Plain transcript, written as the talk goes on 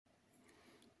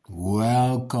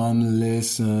Welcome,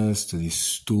 listeners, to the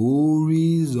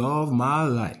stories of my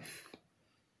life,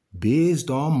 based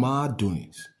on my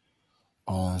doings,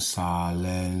 on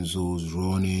Salenzo's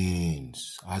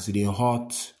runnings, as it is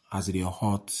hot, as it is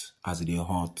hot, as it is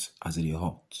hot, as it is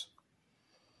hot.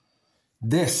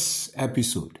 This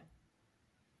episode,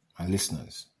 my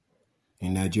listeners,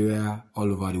 in Nigeria, all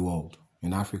over the world,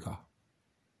 in Africa,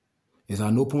 is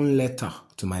an open letter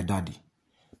to my daddy,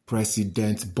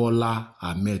 President Bola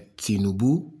Ahmed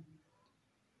Tinubu.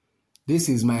 This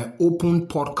is my open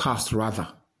podcast, rather,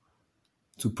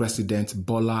 to President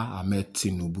Bola Ahmed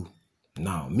Tinubu.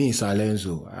 Now, me,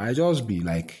 Salenzo, I just be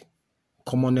like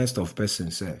commonest of person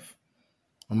self.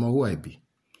 I'm who I be.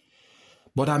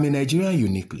 But I'm a Nigerian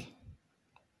uniquely.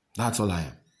 That's all I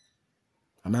am.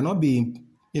 I might not be,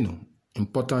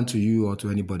 important to you or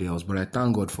to anybody else, but I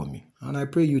thank God for me. And I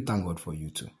pray you thank God for you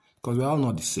too. Because we're all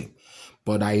not the same.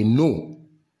 But I know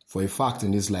for a fact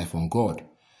in this life on God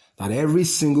that every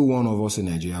single one of us in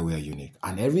Nigeria, we are unique.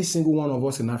 And every single one of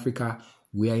us in Africa,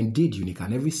 we are indeed unique.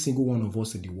 And every single one of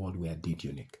us in the world, we are indeed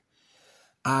unique.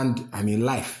 And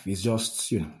life is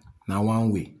just, now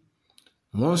one way.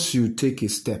 Once you take a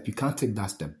step, you can't take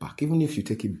that step back. Even if you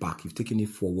take it back, you've taken it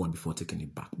forward before taking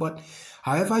it back. But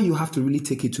however, you have to really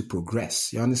take it to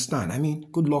progress. You understand?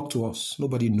 Good luck to us.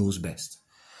 Nobody knows best.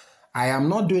 I am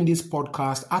not doing this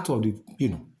podcast out of the,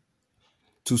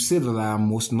 to say that I am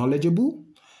most knowledgeable.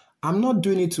 I'm not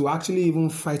doing it to actually even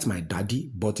fight my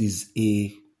daddy, but it's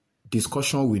a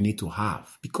discussion we need to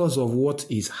have because of what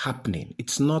is happening.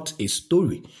 It's not a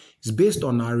story. It's based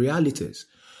on our realities.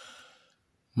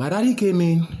 My daddy came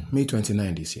in May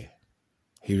 29 this year.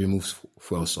 He removes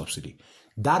fuel subsidy.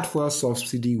 That fuel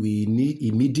subsidy, we need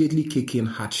immediately kick in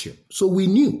hardship. So we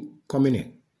knew coming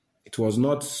in. It was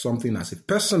not something as if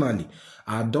personally,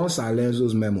 I had done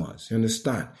Salenzo's memoirs, you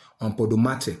understand, on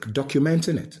Podomatic,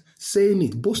 documenting it, saying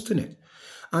it, boasting it,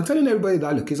 and telling everybody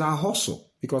that, look, it's our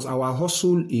hustle, because our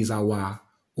hustle is our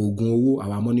ogunwo,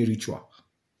 our money ritual.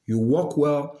 You work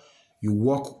well, you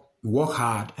work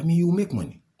hard, you make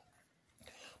money.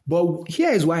 But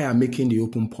here is why I'm making the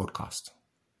open podcast.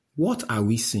 What are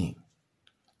we seeing?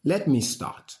 Let me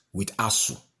start with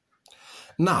ASU.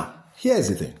 Now, here's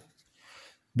the thing.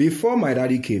 Before my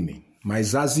daddy came in, my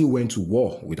Zazi went to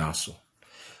war with ASU.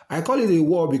 I call it a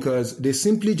war because they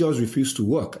simply just refuse to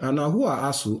work. And now who are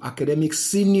ASU? Academic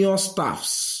senior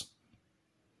staffs.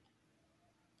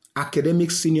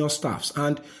 Academic senior staffs.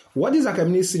 And what these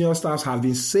academic senior staffs have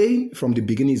been saying from the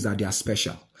beginning is that they are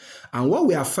special. And what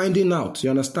we are finding out, you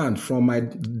understand, from my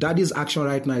daddy's action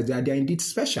right now is that they are indeed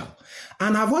special.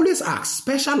 And I've always asked,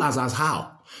 special as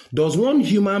how? Does one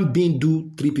human being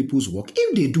do three people's work?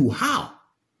 If they do, how?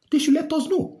 They should let us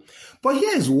know. But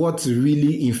here's what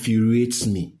really infuriates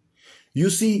me. You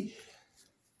see,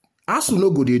 ASU no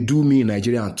go they do me in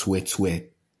Nigeria and twe,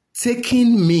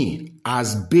 taking me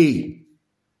as bae.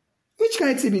 Which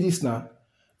kind of thing be this now?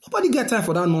 Nobody get time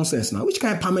for that nonsense now. Which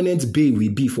kind of permanent bae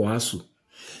will be for ASU?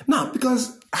 Now,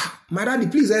 because, my daddy,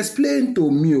 please explain to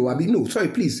me.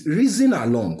 Please reason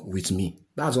along with me.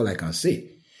 That's all I can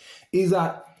say. Is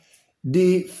that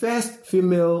the first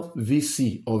female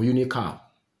VC of Unical,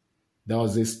 there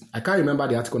was this, I can't remember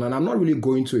the article, and I'm not really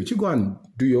going to it. You go and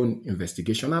do your own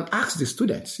investigation and ask the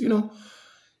students,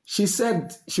 She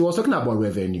said, she was talking about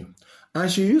revenue.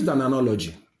 And she used an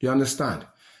analogy, you understand,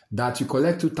 that you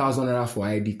collect 2,000 naira for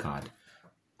ID card.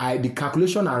 The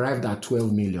calculation arrived at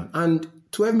 12 million. And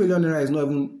 12 million naira is not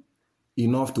even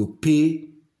enough to pay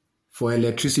for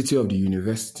electricity of the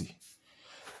university.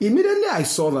 Immediately I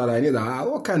saw that, I knew that,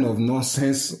 what kind of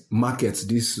nonsense market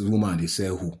this woman, they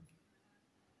sell who?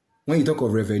 When you talk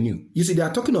of revenue, you see, they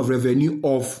are talking of revenue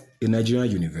of a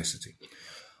Nigerian university.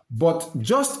 But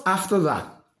just after that,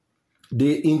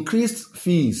 they increased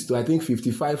fees to, I think,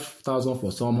 55,000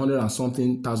 for some, 100 and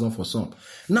something thousand for some.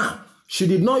 Now, she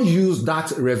did not use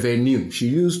that revenue. She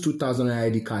used 2,000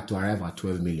 ID card to arrive at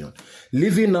 12 million.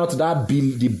 Leaving out that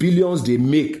the billions they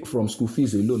make from school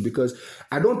fees alone, because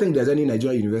I don't think there's any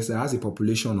Nigerian university that has a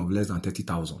population of less than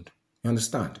 30,000. You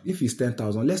understand? If it's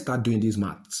 10,000, let's start doing these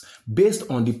maths. Based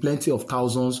on the plenty of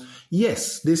thousands,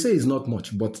 yes, they say it's not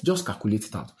much, but just calculate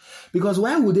it out. Because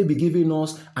why would they be giving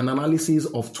us an analysis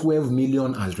of 12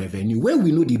 million as revenue when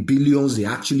we know the billions they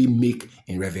actually make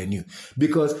in revenue?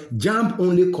 Because JAMB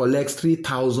only collects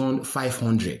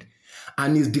 3,500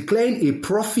 and is declaring a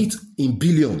profit in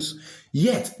billions.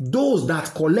 Yet, those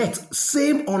that collect,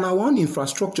 same on our own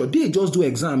infrastructure, they just do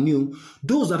exam new.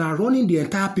 Those that are running the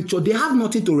entire picture, they have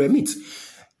nothing to remit.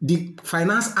 The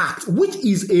Finance Act, which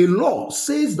is a law,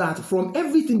 says that from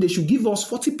everything they should give us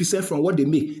 40% from what they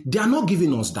make. They are not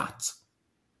giving us that.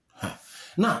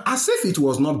 Now, as if it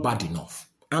was not bad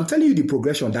enough, I'm telling you the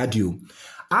progression that you.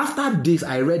 After this,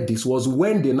 I read this was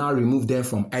when they now removed them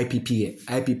from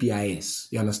IPPIS.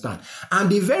 You understand? And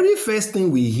the very first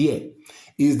thing we hear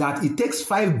is that it takes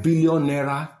 5 billion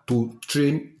naira to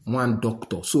train one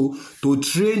doctor. So to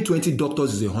train 20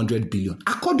 doctors is 100 billion,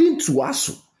 according to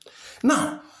ASU.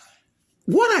 Now,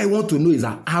 what I want to know is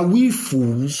that are we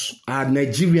fools? Are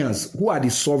Nigerians who are the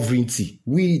sovereignty,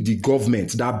 we the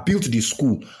government that built the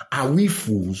school, are we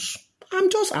fools? I'm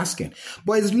just asking.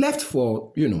 But it's left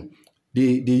for,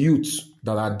 the youths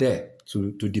that are there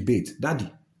to debate.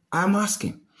 Daddy, I'm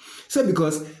asking. So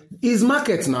because it's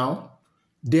market now,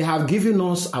 they have given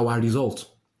us our result.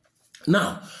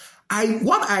 Now,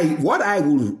 what I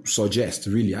will suggest,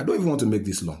 really, I don't even want to make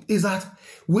this long, is that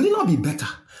will it not be better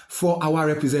for our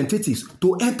representatives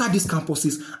to enter these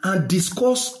campuses and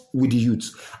discuss with the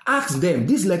youths? Ask them,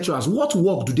 these lecturers, what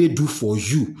work do they do for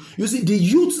you? You see, the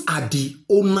youths are the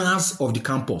owners of the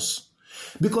campus.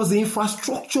 Because the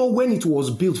infrastructure, when it was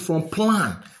built from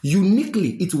plan,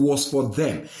 uniquely, it was for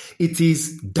them. It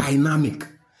is dynamic.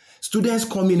 Students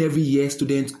come in every year,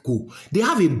 students go. They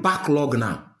have a backlog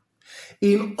now.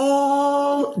 In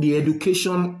all the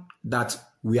education that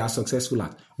we are successful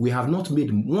at, we have not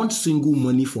made one single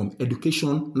money from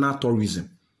educational tourism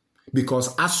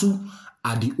because ASU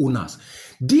are the owners.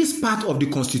 This part of the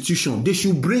constitution, they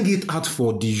should bring it out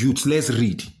for the youth. Let's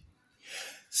read.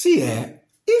 See,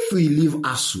 if we leave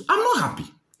ASU, I'm not happy.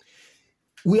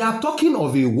 We are talking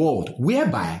of a world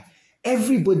whereby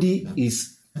everybody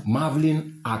is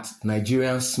marveling at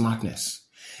Nigerian smartness.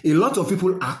 A lot of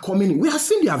people are coming in. We have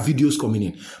seen their videos coming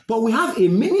in. But we have a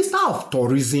minister of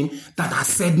tourism that has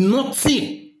said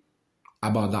nothing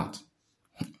about that.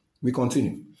 We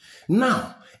continue.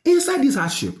 Now, inside this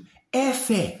hardship,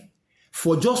 airfare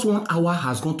for just 1 hour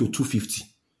has gone to 250.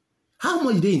 How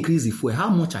much they increase the fuel? How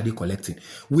much are they collecting?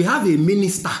 We have a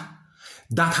minister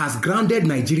that has grounded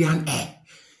Nigerian air,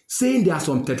 saying there are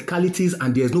some technicalities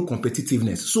and there's no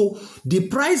competitiveness. So the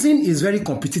pricing is very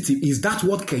competitive. Is that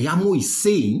what Keyamo is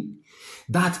saying?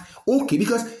 That, okay,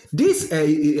 because this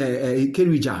the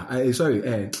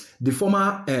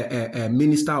former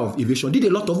Minister of Aviation did a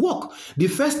lot of work. The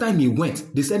first time he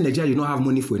went, they said Nigeria did not have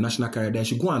money for a national carrier. They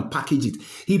should go and package it.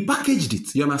 He packaged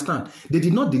it, you understand? They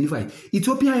did not deliver it.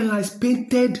 Ethiopian Airlines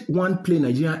painted one plane,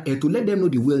 Nigerian Air, to let them know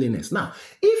the willingness. Now,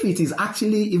 if it is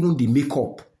actually even the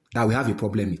makeup that we have a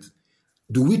problem with,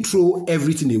 do we throw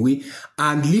everything away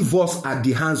and leave us at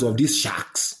the hands of these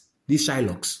sharks, these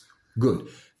Shylocks? Good.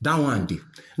 That one day.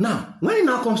 Now, when it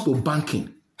now comes to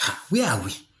banking, where are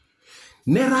we?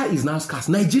 Naira is now scarce.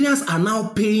 Nigerians are now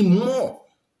paying more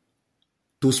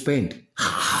to spend.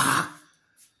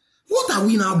 What are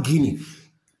we now gaining?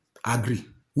 Agree.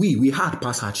 We had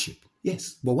past hardship.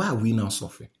 Yes. But why are we now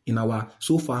suffering? In our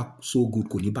so far, so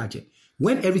good budget.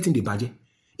 When everything the budget,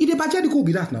 the budget could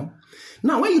be that now.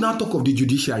 Now, when you now talk of the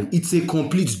judiciary, it's a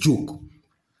complete joke.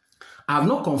 I've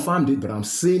not confirmed it, but I've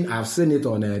seen it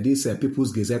on this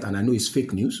People's Gazette, and I know it's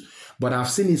fake news. But I've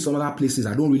seen it in some other places.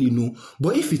 I don't really know.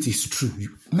 But if it is true,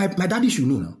 my daddy should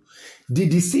know now.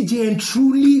 Did the CJN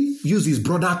truly use his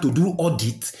brother to do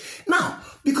audit? Now,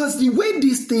 because the way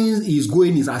this thing is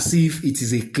going is as if it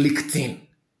is a click thing.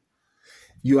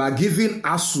 You are giving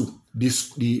ASU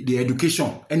the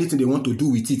education, anything they want to do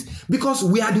with it, because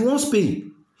we are the ones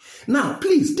paying. Now,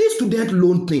 please, this student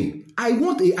loan thing,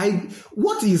 what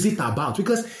is it about?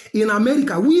 Because in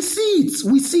America, we see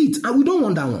it, and we don't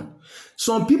want that one.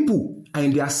 Some people are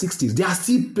in their 60s, they are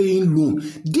still paying loan.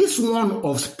 This one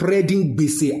of spreading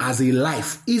base as a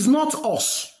life is not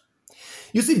us.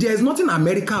 You see, there is nothing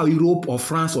America or Europe or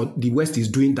France or the West is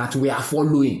doing that we are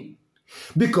following.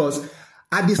 Because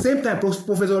at the same time,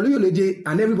 Professor Oluyolede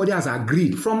and everybody has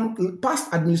agreed from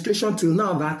past administration till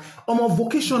now that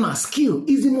vocational skill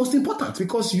is the most important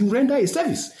because you render a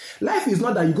service. Life is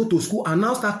not that you go to school and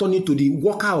now start turning to the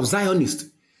worker of Zionist.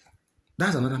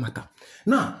 That's another matter.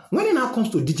 Now, when it now comes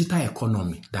to digital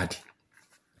economy, Daddy,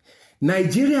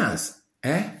 Nigerians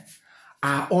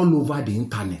are all over the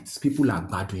internet. People are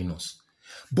badgering us.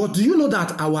 But do you know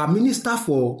that our Minister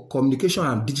for Communication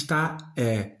and Digital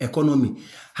Economy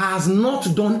has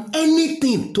not done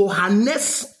anything to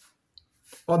harness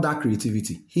all that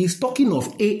creativity? He is talking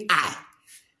of AI.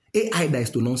 AI that is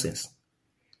to nonsense.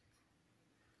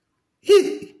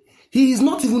 He is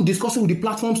not even discussing with the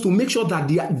platforms to make sure that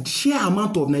the sheer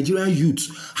amount of Nigerian youths,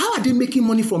 how are they making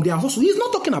money from their hustle? He's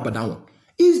not talking about that one.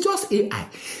 It's just AI.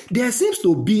 There seems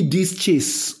to be this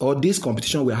chase or this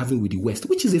competition we're having with the West,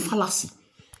 which is a fallacy.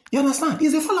 You understand?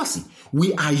 It's a fallacy.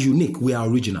 We are unique. We are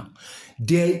original.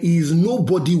 There is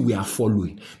nobody we are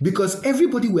following. Because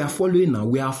everybody we are following now,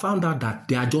 we have found out that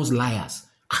they are just liars.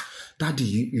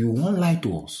 Daddy, you won't lie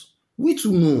to us. We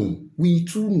too know. We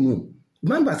too know.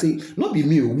 Remember, say, not be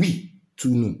me, we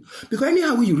too know. Because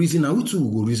anyhow we reason now, we too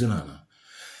will go reason now.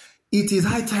 It is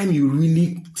high time you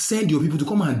really send your people to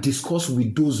come and discuss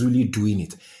with those really doing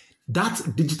it. That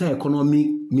digital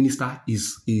economy minister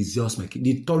is just making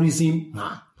the tourism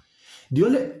man.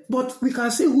 But we can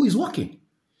say who is working.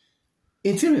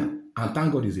 Interior. And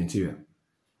thank God he's interior.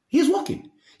 He's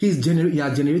working. He has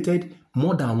generated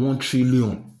more than 1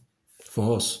 trillion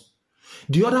for us.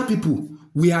 The other people,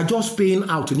 we are just paying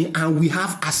out and we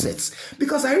have assets.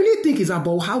 Because I really think it's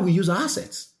about how we use our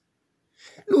assets.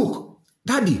 Look,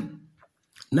 Daddy,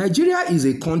 Nigeria is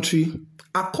a country,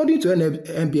 according to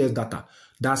NBS data,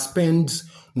 that spends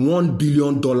 $1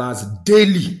 billion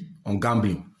daily on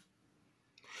gambling.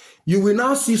 You will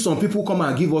now see some people come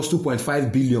and give us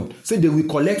 2.5 billion. Say they will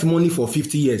collect money for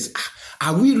 50 years.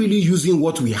 Are we really using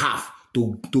what we have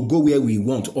to go where we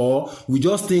want? Or we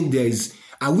just think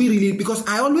are we really? Because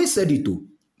I always said it too.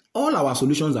 All our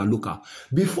solutions are local.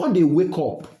 Before they wake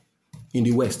up in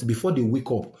the West,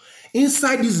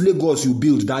 inside this Lagos you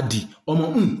build that day,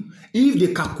 if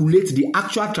they calculate the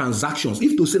actual transactions,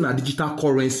 if to say a digital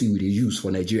currency we they use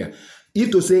for Nigeria,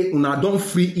 if to say una don't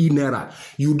free e-naira,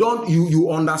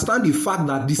 you understand the fact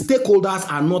that the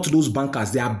stakeholders are not those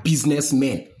bankers, they are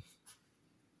businessmen.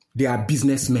 They are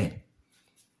businessmen.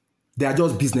 They are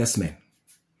just businessmen.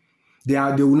 They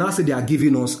will now say they are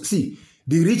giving us. See,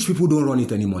 the rich people don't run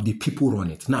it anymore. The people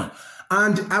run it now.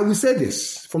 And I will say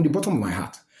this from the bottom of my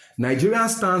heart.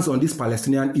 Nigeria's stance on this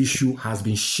Palestinian issue has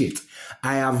been shit.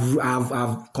 I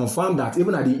have confirmed that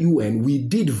even at the UN, we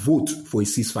did vote for a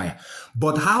ceasefire.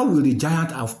 But how will the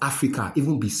giant of Africa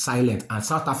even be silent and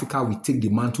South Africa will take the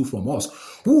mantle from us?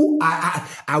 Who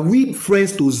are we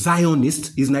friends to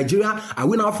Zionists? Is Nigeria, are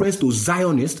we now friends to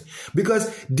Zionists?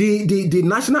 Because the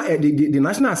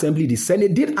National Assembly, the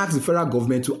Senate did ask the federal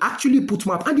government to actually put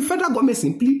map, and the federal government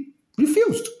simply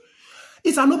refused.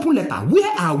 It's an open letter.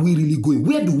 Where are we really going?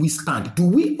 Where do we stand? Do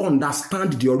we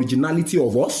understand the originality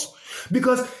of us?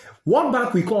 Because World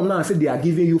Bank will come now and say they are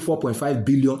giving you 4.5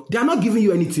 billion. They are not giving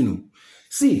you anything.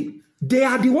 See, they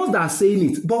are the ones that are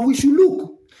saying it. But we should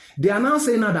look. They are now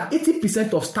saying now that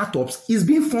 80% of startups is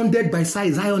being funded by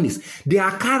Zionists. They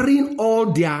are carrying all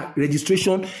their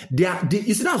registration.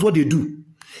 You see, that's what they do.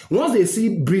 Once they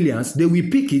see brilliance, they will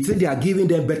pick it, say they are giving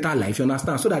them better life, you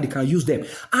understand, so that they can use them.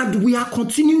 And we are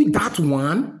continuing that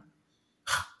one.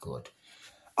 God.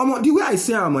 The way I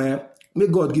say, may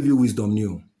God give you wisdom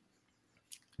new.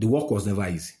 The work was never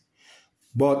easy.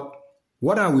 But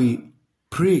what I will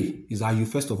pray is that you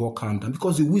first of all calm down,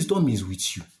 because the wisdom is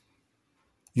with you.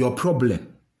 Your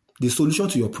problem, the solution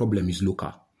to your problem is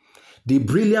local. The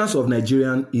brilliance of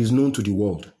Nigerian is known to the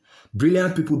world.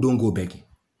 Brilliant people don't go begging.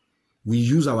 We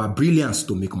use our brilliance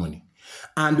to make money.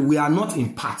 And we are not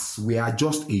in parts. We are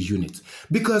just a unit.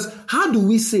 Because how do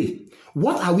we say,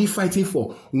 what are we fighting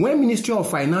for? When Ministry of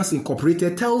Finance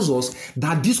Incorporated tells us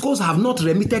that discos have not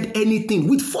remitted anything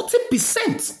with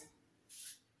 40%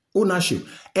 ownership,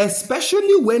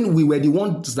 especially when we were the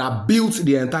ones that built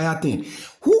the entire thing.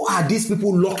 Who are these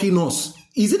people locking us?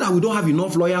 Is it that we don't have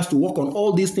enough lawyers to work on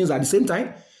all these things at the same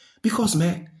time? Because,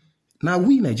 man, now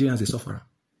we Nigerians are suffering.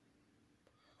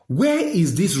 Where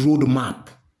is this roadmap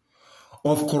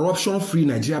of corruption-free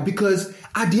Nigeria? Because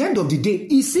at the end of the day,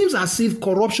 it seems as if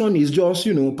corruption is just,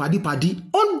 paddy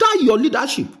under your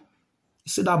leadership.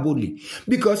 Say that boldly.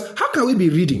 Because how can we be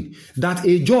reading that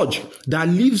a judge that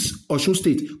leaves Osun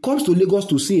State comes to Lagos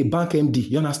to see a bank MD,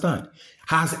 you understand,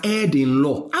 has erred in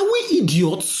law? Are we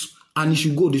idiots? And they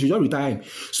should just retire him.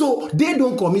 So they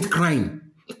don't commit crime.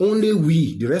 Only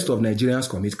we, the rest of Nigerians,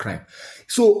 commit crime.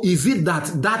 So is it that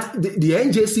the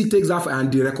NJC takes off and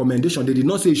the recommendation, they did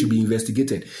not say it should be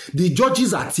investigated. The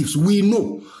judges are thieves. We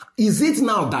know. Is it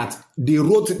now that they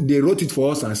wrote it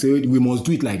for us and said we must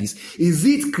do it like this? Is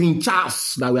it King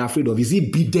Charles that we're afraid of? Is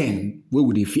it Biden? Where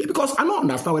would they fear? Because I don't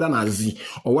understand whether Nazi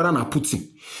or whether not Putin.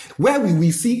 Where we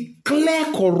will see clear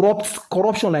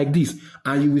corruption like this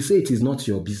and you will say it is not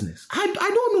your business. I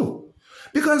don't know.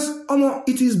 Because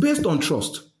it is based on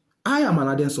trust. I am an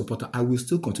ardent supporter. I will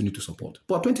still continue to support.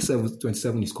 But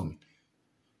 27 is coming.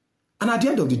 And at the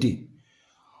end of the day,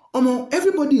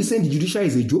 everybody is saying the judiciary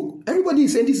is a joke. Everybody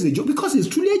is saying this is a joke because it's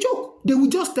truly a joke. They will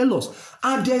just tell us.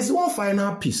 And there's one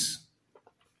final piece.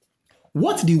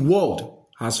 What the world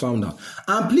has found out.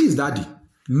 And please, Daddy,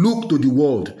 look to the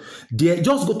world. They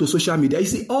just go to social media. You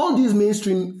see, all these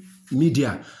mainstream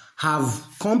media have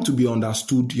come to be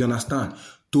understood, you understand,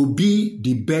 to be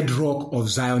the bedrock of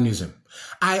Zionism.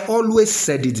 I always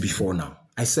said it before now.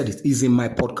 I said it is in my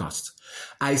podcast.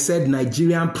 I said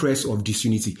Nigerian press of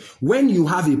disunity. When you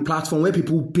have a platform where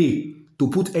people pay to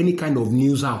put any kind of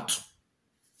news out,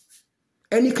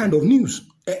 any kind of news,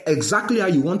 exactly how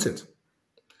you want it.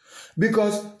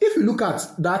 Because if you look at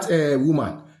that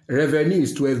woman, revenue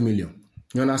is 12 million.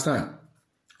 You understand?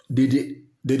 They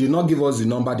did not give us the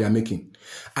number they are making.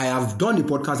 I have done the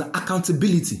podcast,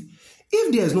 accountability.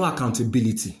 If there is no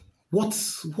accountability,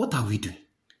 what are we doing?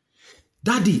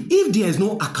 Daddy, if there is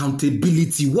no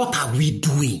accountability, what are we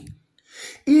doing?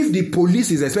 If the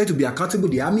police is expected to be accountable,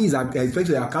 the army is expected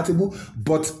to be accountable,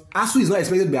 but ASU is not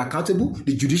expected to be accountable,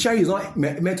 the judiciary is not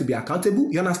meant to be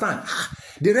accountable, you understand?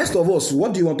 The rest of us,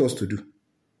 what do you want us to do?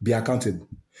 Be accountable.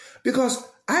 Because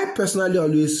I personally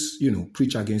always,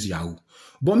 preach against Yahoo.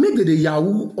 But make the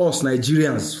Yahoo us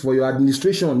Nigerians for your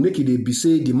administration, make it be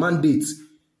say the mandate.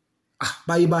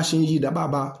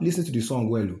 Listen to the song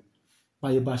well.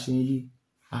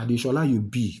 Adeshola you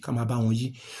be.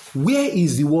 Where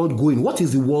is the world going? What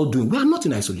is the world doing? We are not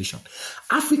in isolation.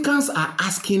 Africans are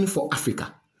asking for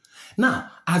Africa. Now,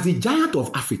 as a giant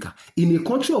of Africa, in a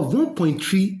country of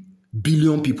 1.3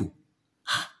 billion people,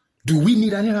 do we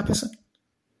need another person?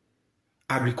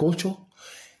 Agriculture?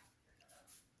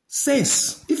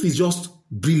 Sense, if it's just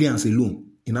brilliance alone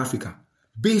in Africa,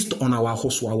 based on our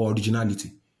hustle, our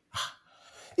originality.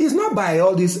 It's not by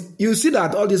all this. You see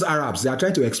that all these Arabs, they are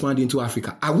trying to expand into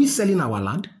Africa. Are we selling our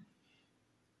land?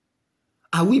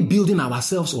 Are we building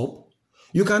ourselves up?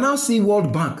 You can now see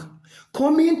World Bank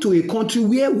coming to a country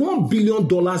where $1 billion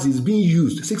is being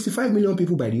used. 65 million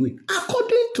people, by the way.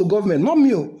 According to government, not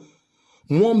me.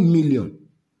 $1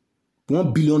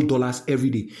 billion every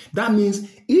day. That means,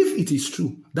 if it is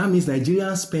true, that means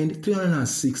Nigerians spend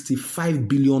 $365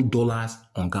 billion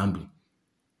on gambling.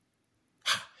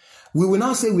 We will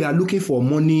now say we are looking for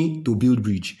money to build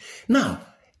bridge. Now,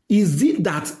 is it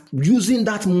that using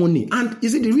that money, and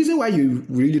is it the reason why you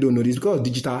really don't know this? Because of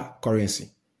digital currency.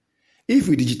 If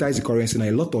we digitize the currency, now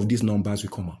a lot of these numbers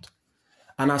will come out.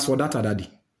 And as for data, Daddy,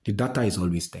 the data is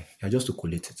always there. You're just to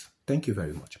collate it. Thank you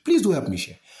very much. Please do help me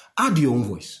share. Add your own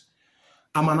voice.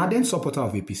 I'm an ardent supporter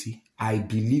of APC. I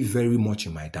believe very much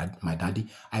in my daddy.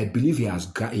 I believe he has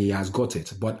got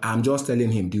it. But I'm just telling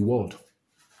him the world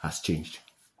has changed.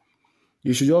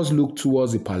 You should just look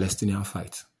towards the Palestinian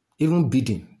fight. Even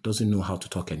Biden doesn't know how to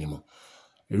talk anymore.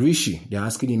 Rishi, they're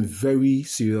asking him very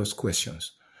serious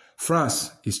questions.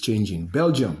 France is changing.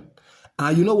 Belgium.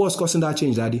 And you know what's causing that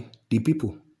change, Daddy? The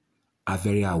people are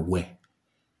very aware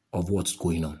of what's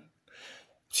going on.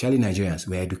 Especially Nigerians.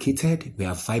 We are educated. We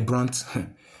are vibrant.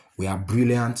 We are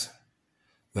brilliant.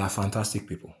 We are fantastic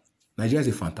people. Nigeria is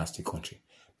a fantastic country.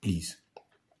 Please,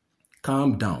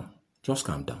 calm down. Just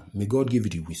calm down. May God give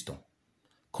you the wisdom.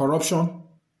 Corruption,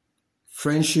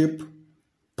 friendship,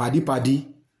 paddy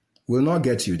will not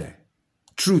get you there.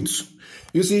 Truth.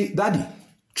 You see, Daddy,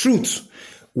 truth.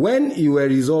 When you were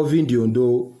resolving the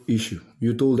Ondo issue,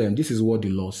 you told them this is what the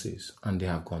law says, and they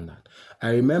have gone that. I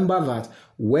remember that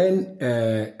when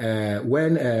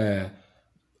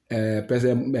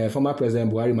former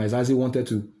President Buhari Maizazi wanted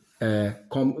to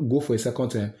go for a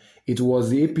second term, it was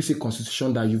the APC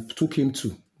constitution that you took him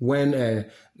to when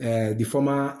the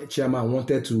former chairman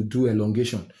wanted to do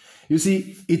elongation. You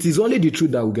see, it is only the truth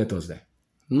that will get us there.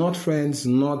 Not friends,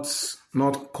 not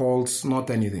cults, not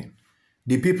anything.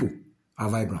 The people are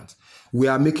vibrant. We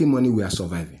are making money, we are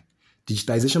surviving.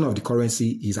 Digitization of the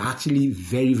currency is actually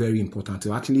very, very important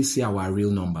to actually see our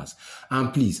real numbers.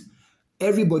 And please,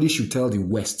 everybody should tell the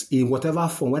West, in whatever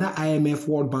form, whether IMF,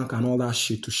 World Bank, and all that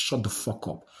shit, to shut the fuck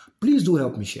up. Please do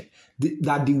help me share.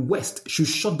 That the West should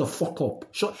shut the fuck up.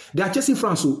 They are chasing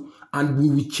France, and we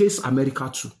will chase America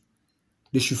too.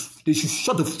 They should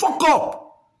shut the fuck up.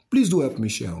 Please do help me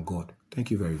share on God.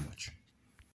 Thank you very much.